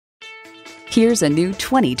Here's a new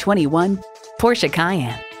 2021 Porsche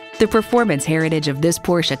Cayenne. The performance heritage of this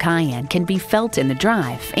Porsche Cayenne can be felt in the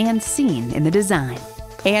drive and seen in the design.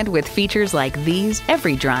 And with features like these,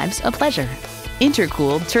 every drive's a pleasure.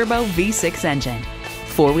 Intercooled turbo V6 engine,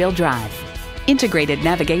 four-wheel drive, integrated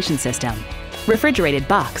navigation system, refrigerated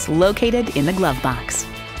box located in the glove box,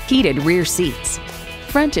 heated rear seats,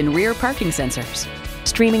 front and rear parking sensors,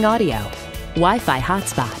 streaming audio, Wi-Fi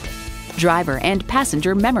hotspot, driver and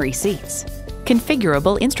passenger memory seats,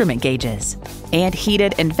 configurable instrument gauges, and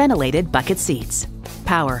heated and ventilated bucket seats.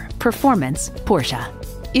 Power, performance, Porsche.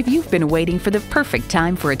 If you've been waiting for the perfect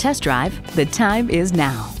time for a test drive, the time is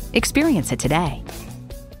now. Experience it today.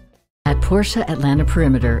 At Porsche Atlanta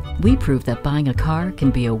Perimeter, we prove that buying a car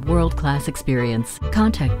can be a world-class experience.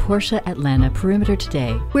 Contact Porsche Atlanta Perimeter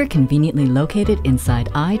today. We're conveniently located inside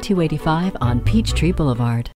I-285 on Peachtree Boulevard.